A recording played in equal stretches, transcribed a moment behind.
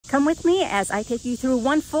Come with me as I take you through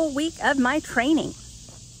one full week of my training.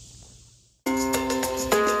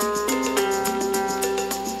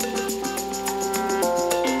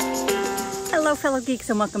 Hello fellow geeks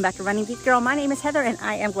and welcome back to Running Geek Girl. My name is Heather and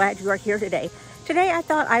I am glad you are here today. Today I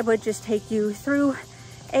thought I would just take you through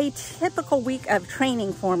a typical week of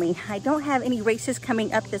training for me. I don't have any races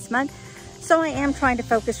coming up this month, so I am trying to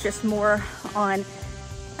focus just more on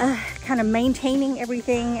kind of maintaining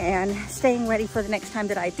everything and staying ready for the next time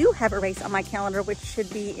that I do have a race on my calendar, which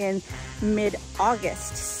should be in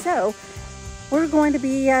mid-August. So we're going to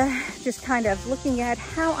be just kind of looking at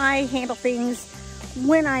how I handle things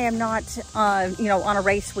when I am not, you know, on a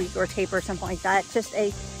race week or taper or something like that. Just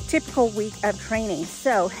a typical week of training.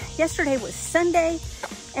 So yesterday was Sunday,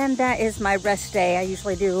 and that is my rest day. I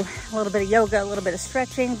usually do a little bit of yoga, a little bit of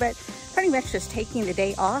stretching, but pretty much just taking the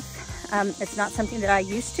day off. It's not something that I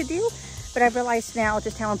used to do, but I realize now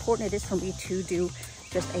just how important it is for me to do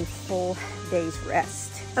just a full day's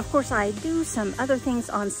rest. Of course, I do some other things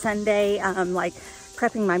on Sunday, like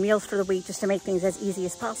prepping my meals for the week just to make things as easy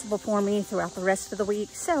as possible for me throughout the rest of the week.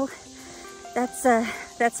 So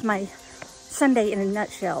that's my Sunday in a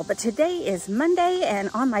nutshell. But today is Monday, and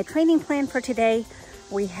on my training plan for today,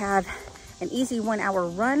 we have an easy 1 hour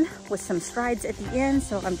run with some strides at the end.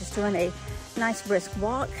 So I'm just doing a nice brisk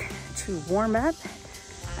walk to warm up.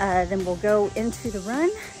 Then we'll go into the run,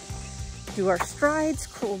 do our strides,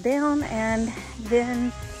 cool down, and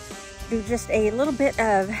then do just a little bit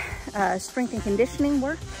of strength and conditioning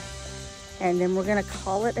work. And then we're gonna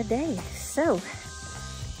call it a day. So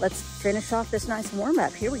let's finish off this nice warm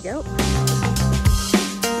up. Here we go.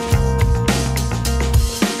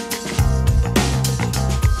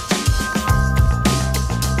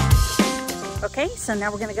 Okay, so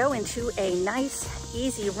now we're gonna go into a nice,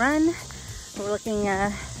 easy run. We're looking,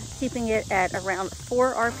 keeping it at around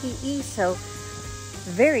 4 RPE, so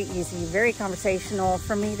very easy, very conversational.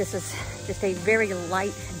 For me, this is just a very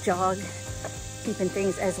light jog, keeping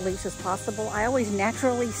things as loose as possible. I always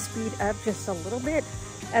naturally speed up just a little bit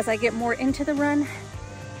as I get more into the run,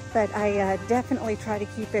 but I definitely try to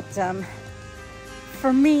keep it,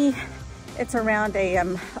 for me, it's around a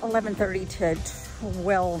 11:30 to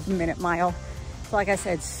 12-minute mile. Like I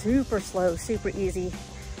said, super slow, super easy.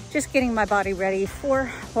 Just getting my body ready for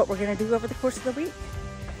what we're gonna do over the course of the week.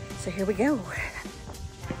 So here we go.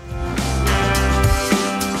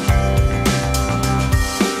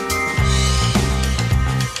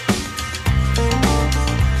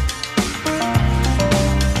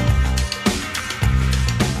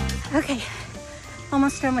 Okay,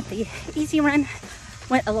 almost done with the easy run.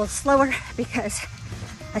 Went a little slower because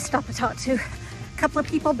I stopped to talk to a couple of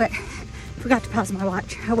people, but forgot to pause my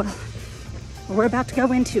watch. Oh well. We're about to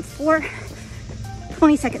go into 4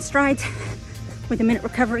 20-second strides with a minute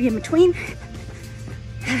recovery in between.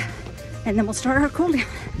 And then we'll start our cool down.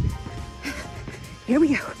 Here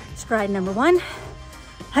we go. Stride number 1,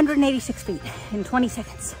 186 feet in 20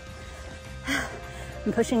 seconds.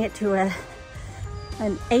 I'm pushing it to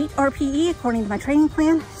an 8 RPE according to my training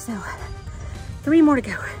plan. So 3 more to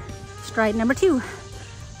go. Stride number 2,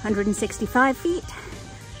 165 feet.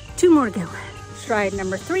 2 more to go. Stride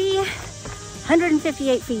number 3,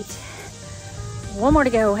 158 feet. 1 more to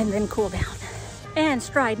go, and then cool down. And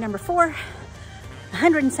stride number 4,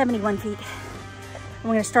 171 feet.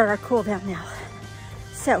 We're gonna start our cool down now.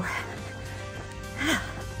 So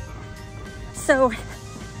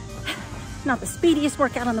not the speediest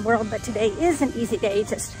workout in the world, but today is an easy day,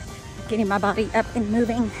 just getting my body up and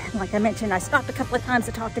moving. Like I mentioned, I stopped a couple of times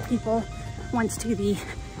to talk to people, once to the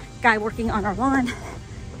guy working on our lawn,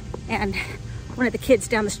 and one of the kids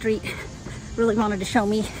down the street really wanted to show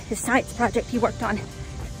me his science project he worked on.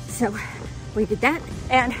 So we did that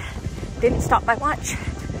and didn't stop my watch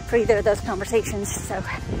for either of those conversations. So,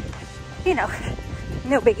 you know,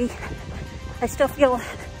 no biggie. I still feel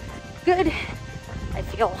good. I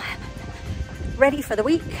feel ready for the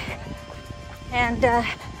week. And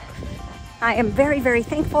I am very, very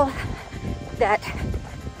thankful that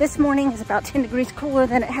this morning is about 10 degrees cooler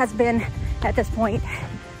than it has been at this point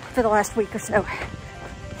for the last week or so.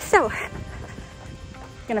 So,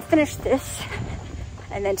 I'm gonna finish this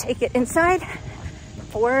and then take it inside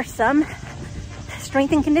for some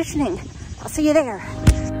strength and conditioning. I'll see you there.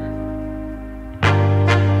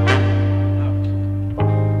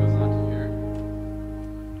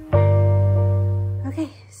 Okay,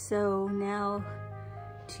 so now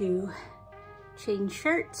to change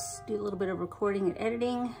shirts, do a little bit of recording and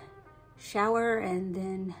editing, shower, and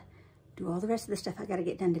then do all the rest of the stuff I gotta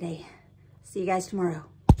get done today. See you guys tomorrow.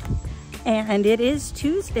 And it is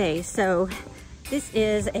Tuesday, so this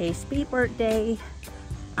is a speed work day.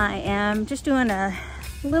 I am just doing a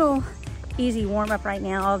little easy warm up right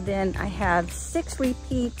now. Then I have 6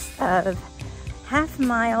 repeats of half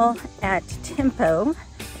mile at tempo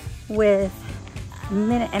with a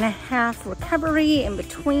minute and a half recovery in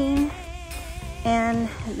between, and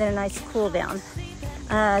then a nice cool down.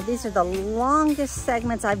 These are the longest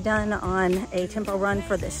segments I've done on a tempo run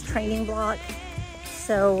for this training block.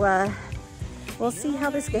 So we'll see how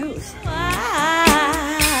this goes.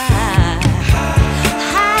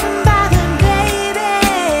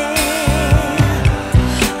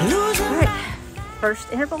 All right,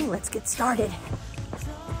 first interval, let's get started.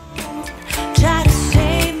 Try to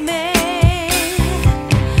save me.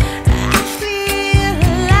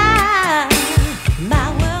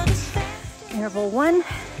 Interval 1,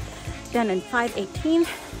 done in 5:18.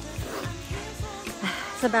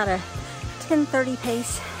 It's about a 10:30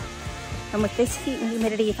 pace. And with this heat and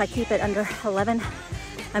humidity, if I keep it under 11,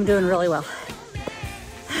 I'm doing really well.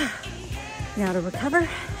 Now to recover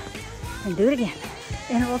and do it again.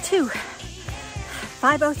 Interval 2,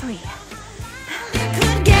 5:03.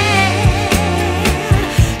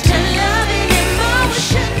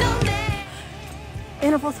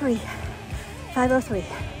 Interval 3, 5:03.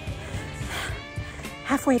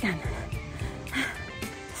 Halfway done.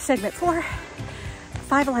 Segment 4,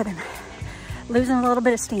 5:11. Losing a little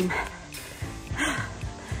bit of steam.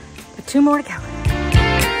 But 2 more to go.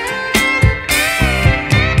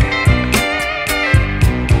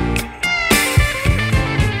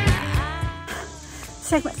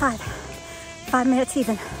 Segment 5, 5 minutes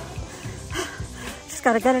even. Just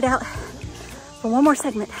gotta gut it out for one more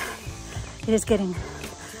segment. It is getting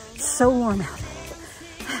so warm out,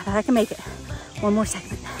 but I can make it. One more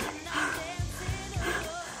segment.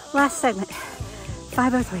 Last segment,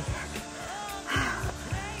 5:03.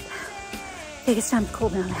 I think it's time to cool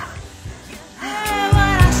down now.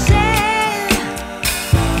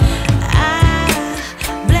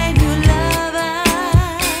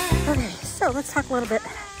 Okay, so let's talk a little bit.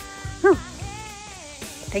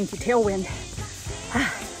 Thank you, Tailwind.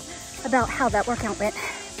 About how that workout went.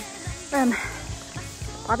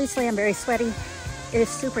 Obviously I'm very sweaty. It is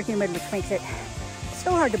super humid, which makes it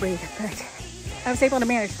so hard to breathe, but I was able to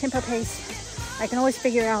manage tempo pace. I can always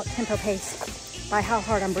figure out tempo pace by how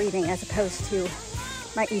hard I'm breathing as opposed to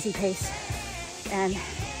my easy pace and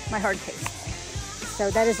my hard pace. So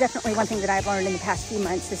that is definitely one thing that I've learned in the past few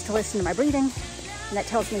months, is to listen to my breathing, and that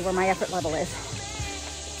tells me where my effort level is.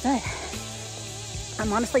 But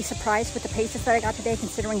I'm honestly surprised with the paces that I got today,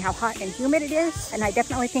 considering how hot and humid it is. And I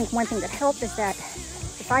definitely think one thing that helped is that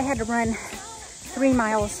if I had to run 3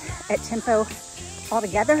 miles at tempo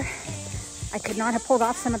altogether, I could not have pulled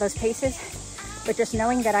off some of those paces, but just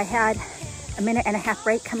knowing that I had a minute and a half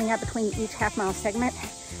break coming up between each half mile segment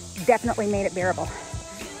definitely made it bearable.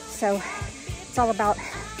 So it's all about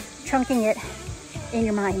chunking it in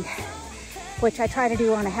your mind, which I try to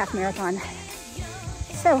do on a half marathon.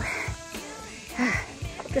 So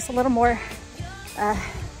just a little more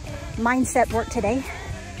mindset work today,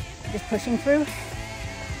 just pushing through.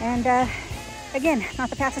 And again, not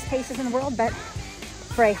the fastest paces in the world, but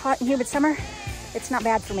for a hot and humid summer, it's not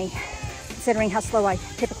bad for me, considering how slow I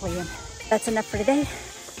typically am. That's enough for today.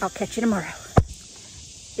 I'll catch you tomorrow.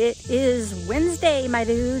 It is Wednesday, my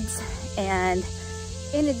dudes, and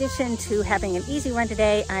in addition to having an easy run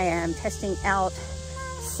today, I am testing out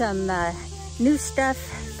some new stuff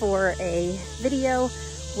for a video,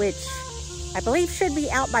 which I believe should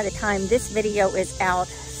be out by the time this video is out.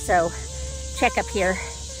 So check up here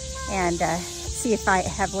and see if I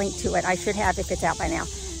have linked to it. I should have if it's out by now.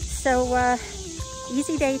 So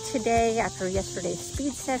easy day today after yesterday's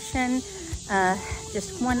speed session.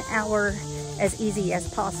 Just 1 hour, as easy as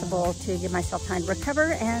possible to give myself time to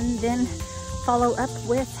recover, and then follow up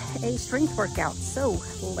with a strength workout. So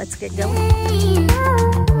let's get going.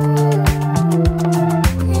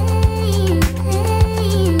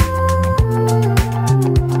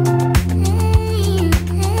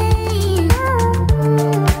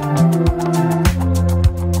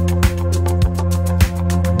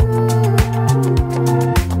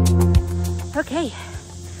 Okay,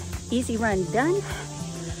 easy run done.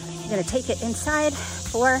 I'm gonna take it inside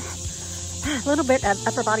for a little bit of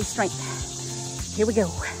upper body strength. Here we go.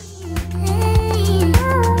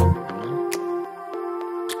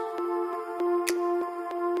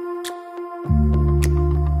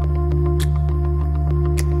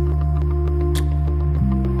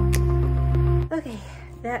 Okay,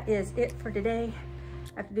 that is it for today.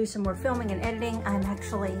 I have to do some more filming and editing. I'm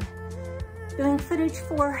actually doing footage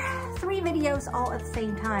for 3 videos all at the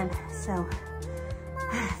same time. So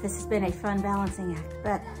this has been a fun balancing act,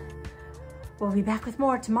 but we'll be back with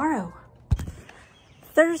more tomorrow.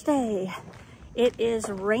 Thursday, It is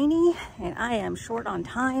rainy and I am short on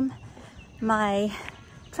time. My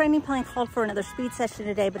training plan called for another speed session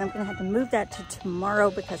today, but I'm gonna have to move that to tomorrow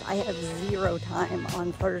because I have 0 time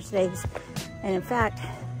on Thursdays. And in fact,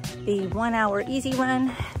 the 1 hour easy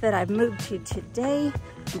run that I've moved to today,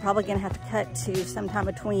 I'm probably gonna have to cut to sometime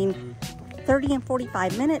between 30 and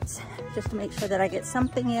 45 minutes just to make sure that I get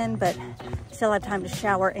something in, but still have time to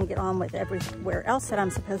shower and get on with everywhere else that I'm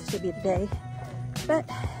supposed to be today. But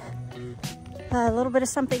a little bit of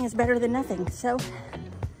something is better than nothing. So,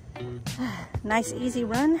 nice easy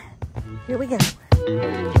run. Here we go.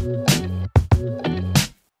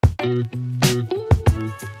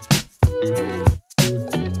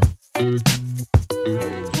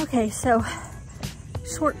 Okay, so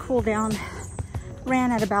short cool down.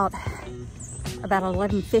 Ran at about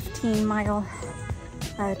 11-15 mile.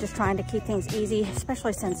 Just trying to keep things easy,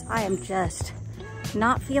 especially since I am just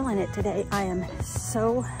not feeling it today. I am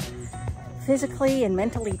so physically and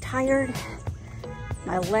mentally tired.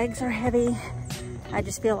 My legs are heavy. I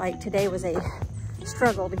just feel like today was a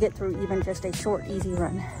struggle to get through even just a short, easy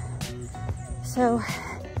run. So,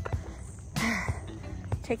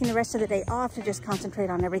 taking the rest of the day off to just concentrate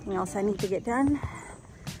on everything else I need to get done.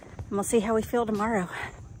 And we'll see how we feel tomorrow.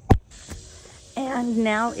 And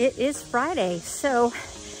now it is Friday. So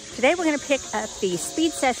today we're gonna pick up the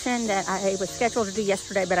speed session that I was scheduled to do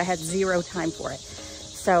yesterday, but I had 0 time for it.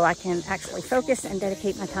 So I can actually focus and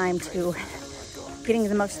dedicate my time to getting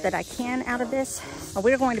the most that I can out of this.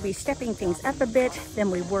 We're going to be stepping things up a bit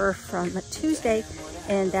than we were from Tuesday,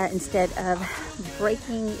 and that instead of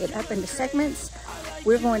breaking it up into segments,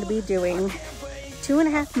 we're going to be doing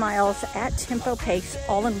 2.5 miles at tempo pace,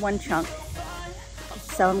 all in one chunk.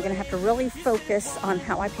 So I'm gonna have to really focus on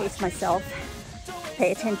how I pace myself,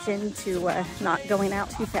 pay attention to not going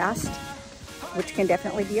out too fast, which can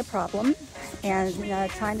definitely be a problem, and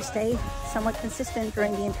trying to stay somewhat consistent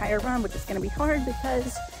during the entire run, which is gonna be hard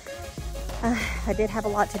because I did have a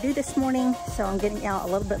lot to do this morning, so I'm getting out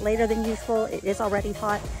a little bit later than usual. It is already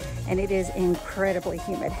hot and it is incredibly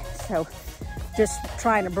humid. So just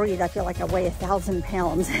trying to breathe, I feel like I weigh 1,000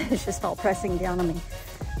 pounds. It's just all pressing down on me.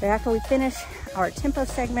 But after we finish our tempo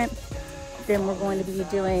segment, then we're going to be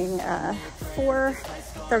doing 4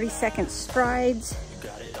 30-second strides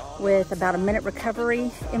with about a minute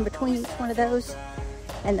recovery in between each one of those.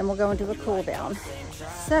 And then we'll go into a cool down.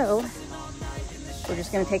 So we're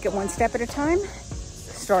just gonna take it one step at a time,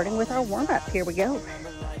 starting with our warm up. Here we go.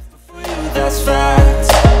 That's fact.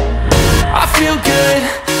 I feel good,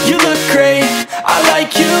 you look great, I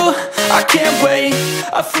like you, I can't wait,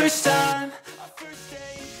 a first time.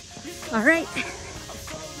 All right,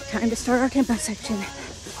 time to start our tempo section.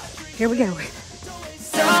 Here we go.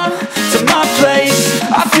 Come to my place,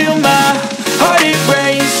 I feel my heart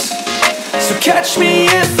erase, so catch me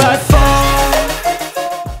if I fall.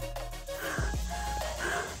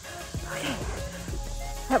 Okay,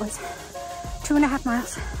 that was 2.5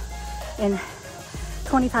 miles in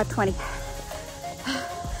 25:20.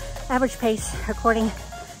 Average pace, according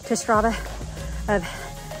to Strava, of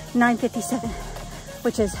 9:57,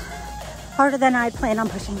 which is harder than I planned on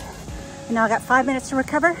pushing. And now I got 5 minutes to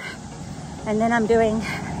recover, and then I'm doing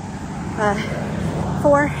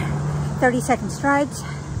 4 30-second strides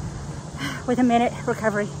with a minute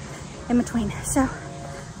recovery in between. So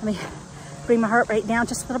let me bring my heart rate down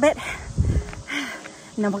just a little bit,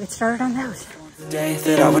 and then we'll get started on those. The day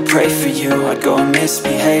that I would pray for you, I'd go and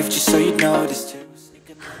misbehave just so you'd notice too.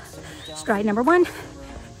 Stride number 1,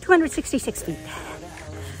 266 feet.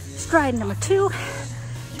 Stride number 2,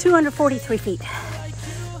 243 feet.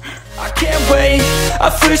 I can't wait,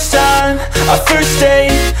 a first time, a first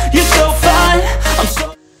date, you're so fine, I'm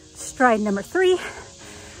so... Stride number 3,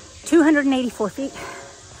 284 feet.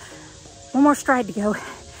 One more stride to go,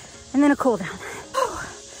 and then a cool down.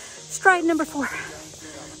 Stride number 4,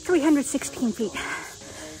 316 feet.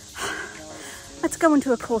 Let's go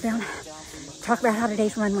into a cool down. Talk about how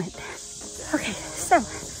today's run went. Okay, so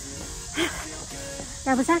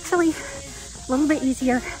that was actually a little bit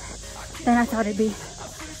easier than I thought it'd be.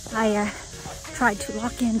 I tried to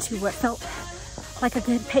lock into what felt like a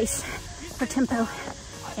good pace for tempo,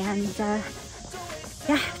 and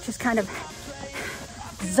yeah, just kind of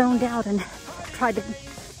zoned out and tried to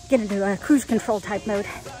get into a cruise control type mode,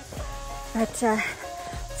 but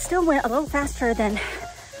still went a little faster than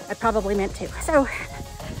I probably meant to. So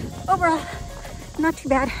overall, not too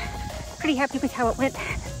bad. Pretty happy with how it went.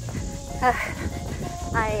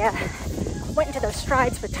 I went into those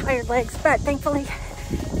strides with tired legs, but thankfully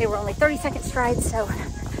they were only 30-second strides, so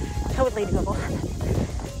totally doable.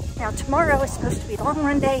 Now tomorrow is supposed to be long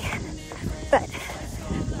run day, but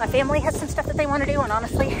my family has some stuff that they want to do, and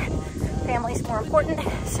honestly, family's more important.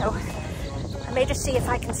 So I may just see if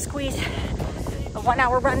I can squeeze a 1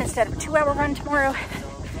 hour run instead of a 2 hour run tomorrow,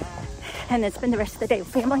 and then spend the rest of the day with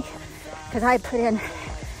family, because I put in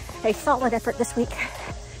a solid effort this week,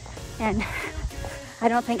 and I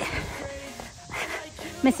don't think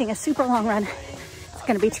missing a super long run is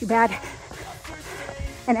going to be too bad.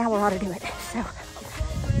 An hour ought to do it. So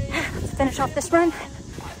let's finish off this run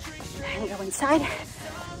and go inside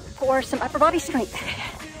for some upper body strength.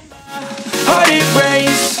 Heart it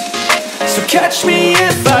race, so catch me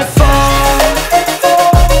if I fall.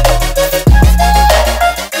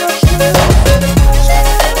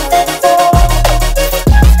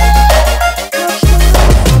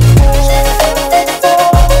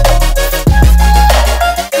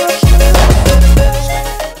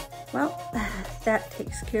 Well, that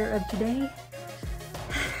takes care of today.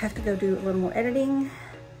 I have to go do a little more editing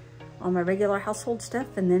on my regular household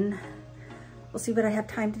stuff, and then we'll see what I have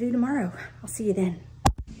time to do tomorrow. I'll see you then.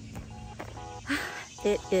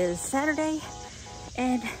 It is Saturday,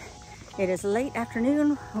 and it is late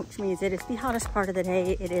afternoon, which means it is the hottest part of the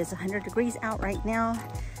day. It is 100 degrees out right now.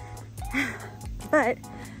 But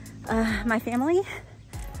my family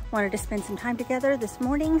wanted to spend some time together this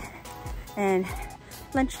morning and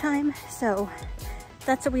lunchtime, so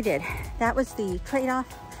that's what we did. That was the trade-off.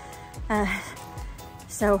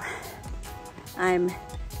 So I'm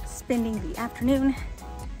spending the afternoon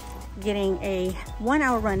getting a 1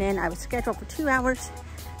 hour run in. I was scheduled for 2 hours.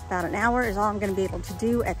 About an hour is all I'm going to be able to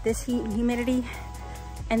do at this heat and humidity,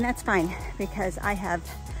 and that's fine because I have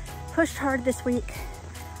pushed hard this week.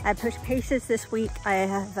 I pushed paces this week. I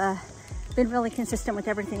have been really consistent with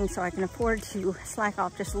everything, so I can afford to slack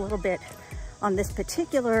off just a little bit on this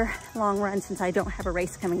particular long run since I don't have a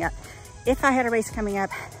race coming up. If I had a race coming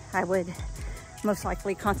up, I would most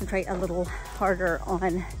likely concentrate a little harder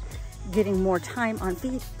on getting more time on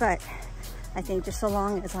feet, but I think just so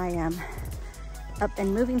long as I am up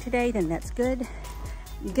and moving today, then that's good.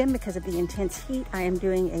 Again, because of the intense heat, I am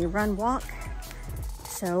doing a run walk,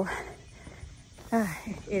 so it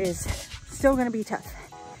is still going to be tough.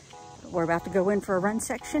 But we're about to go in for a run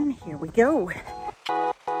section. Here we go.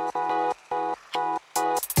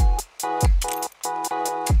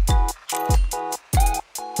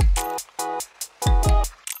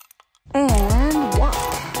 And walk.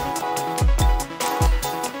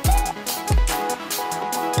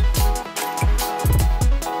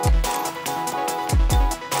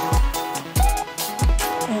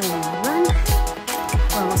 And run.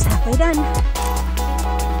 We're almost halfway done.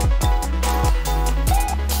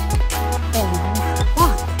 And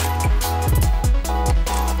walk.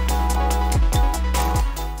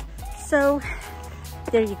 So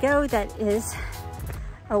there you go. That is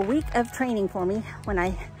a week of training for me when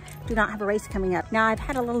I do not have a race coming up. Now, I've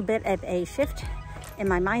had a little bit of a shift in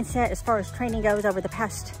my mindset as far as training goes over the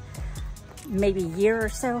past maybe year or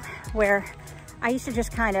so, where I used to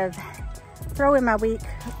just kind of throw in my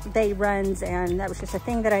weekday runs, and that was just a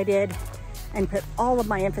thing that I did, and put all of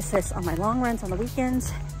my emphasis on my long runs on the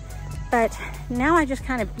weekends. But now I just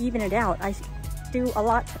kind of even it out. I do a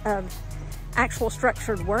lot of actual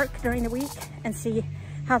structured work during the week and see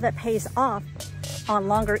how that pays off on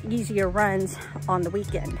longer, easier runs on the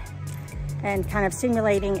weekend, and kind of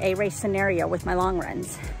simulating a race scenario with my long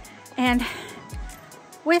runs. And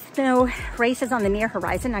with no races on the near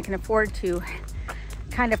horizon, I can afford to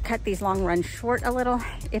kind of cut these long runs short a little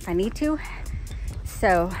if I need to.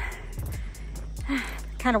 So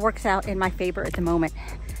kind of works out in my favor at the moment.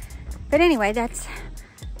 But anyway, that's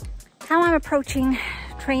how I'm approaching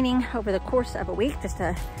training over the course of a week. Just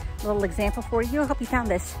a little example for you. I hope you found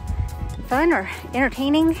this fun or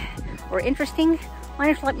entertaining or interesting. Why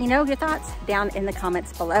don't you let me know your thoughts down in the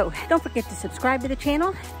comments below. Don't forget to subscribe to the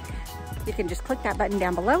channel. You can just click that button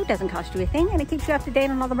down below. It doesn't cost you a thing, and it keeps you up to date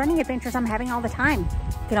on all the running adventures I'm having all the time.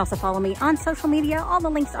 You can also follow me on social media. All the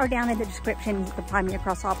links are down in the description. You can find me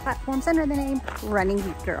across all platforms under the name Running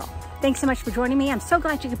Geek Girl. Thanks so much for joining me. I'm so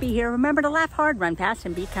glad you could be here. Remember to laugh hard, run fast,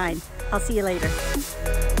 and be kind. I'll see you later.